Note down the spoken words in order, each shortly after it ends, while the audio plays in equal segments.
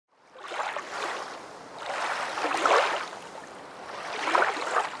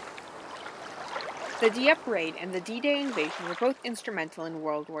The Dieppe raid and the D-Day invasion were both instrumental in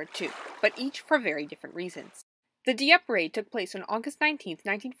World War II, but each for very different reasons. The Dieppe raid took place on August 19,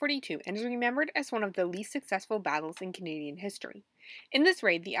 1942, and is remembered as one of the least successful battles in Canadian history. In this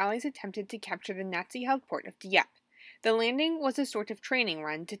raid, the Allies attempted to capture the Nazi-held port of Dieppe. The landing was a sort of training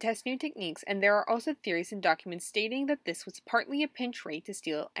run to test new techniques, and there are also theories and documents stating that this was partly a pinch raid to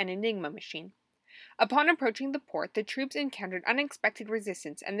steal an Enigma machine. Upon approaching the port, the troops encountered unexpected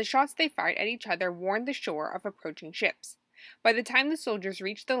resistance, and the shots they fired at each other warned the shore of approaching ships. By the time the soldiers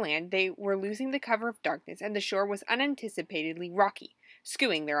reached the land, they were losing the cover of darkness, and the shore was unanticipatedly rocky,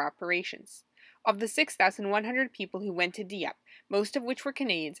 skewing their operations. Of the 6,100 people who went to Dieppe, most of which were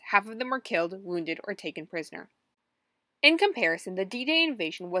Canadians, half of them were killed, wounded, or taken prisoner. In comparison, the D-Day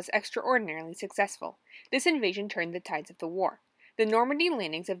invasion was extraordinarily successful. This invasion turned the tides of the war. The Normandy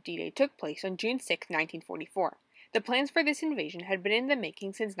landings of D-Day took place on June 6, 1944. The plans for this invasion had been in the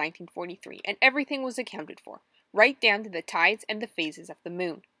making since 1943, and everything was accounted for, right down to the tides and the phases of the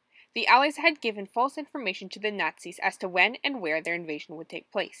moon. The Allies had given false information to the Nazis as to when and where their invasion would take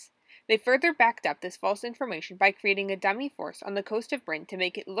place. They further backed up this false information by creating a dummy force on the coast of Britain to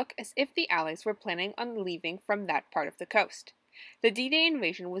make it look as if the Allies were planning on leaving from that part of the coast. The D-Day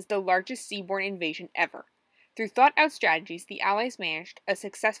invasion was the largest seaborne invasion ever. Through thought-out strategies, the Allies managed a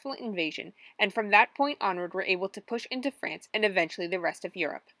successful invasion, and from that point onward were able to push into France and eventually the rest of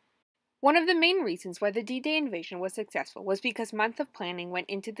Europe. One of the main reasons why the D-Day invasion was successful was because months of planning went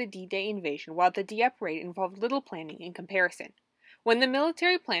into the D-Day invasion, while the Dieppe raid involved little planning in comparison. When the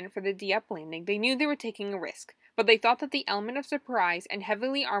military planned for the Dieppe landing, they knew they were taking a risk, but they thought that the element of surprise and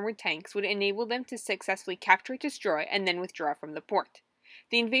heavily armored tanks would enable them to successfully capture, destroy, and then withdraw from the port.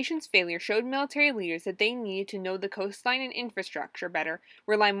 The invasion's failure showed military leaders that they needed to know the coastline and infrastructure better,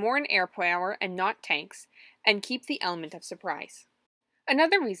 rely more on air power and not tanks, and keep the element of surprise.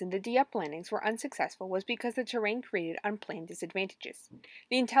 Another reason the Dieppe landings were unsuccessful was because the terrain created unplanned disadvantages.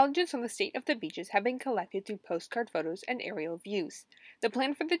 The intelligence on the state of the beaches had been collected through postcard photos and aerial views. The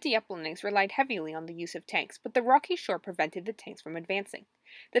plan for the Dieppe landings relied heavily on the use of tanks, but the rocky shore prevented the tanks from advancing.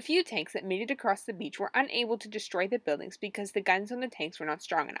 The few tanks that made it across the beach were unable to destroy the buildings because the guns on the tanks were not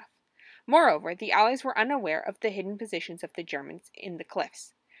strong enough. Moreover, the Allies were unaware of the hidden positions of the Germans in the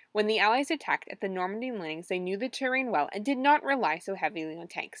cliffs. When the Allies attacked at the Normandy landings, they knew the terrain well and did not rely so heavily on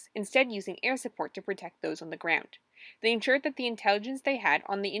tanks, instead using air support to protect those on the ground. They ensured that the intelligence they had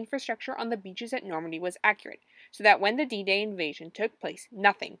on the infrastructure on the beaches at Normandy was accurate, so that when the D-Day invasion took place,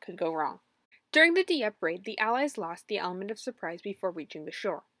 nothing could go wrong. During the Dieppe raid, the Allies lost the element of surprise before reaching the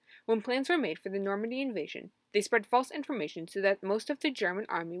shore. When plans were made for the Normandy invasion, they spread false information so that most of the German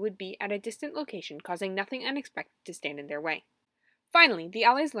army would be at a distant location, causing nothing unexpected to stand in their way. Finally, the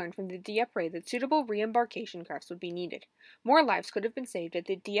Allies learned from the Dieppe raid that suitable re-embarkation crafts would be needed. More lives could have been saved at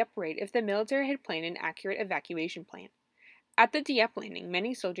the Dieppe raid if the military had planned an accurate evacuation plan. At the Dieppe landing,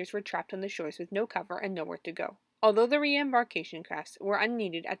 many soldiers were trapped on the shores with no cover and nowhere to go. Although the re-embarkation crafts were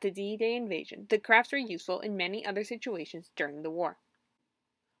unneeded at the D-Day invasion, the crafts were useful in many other situations during the war.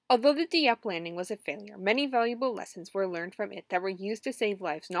 Although the Dieppe landing was a failure, many valuable lessons were learned from it that were used to save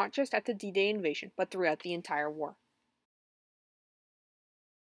lives not just at the D-Day invasion, but throughout the entire war.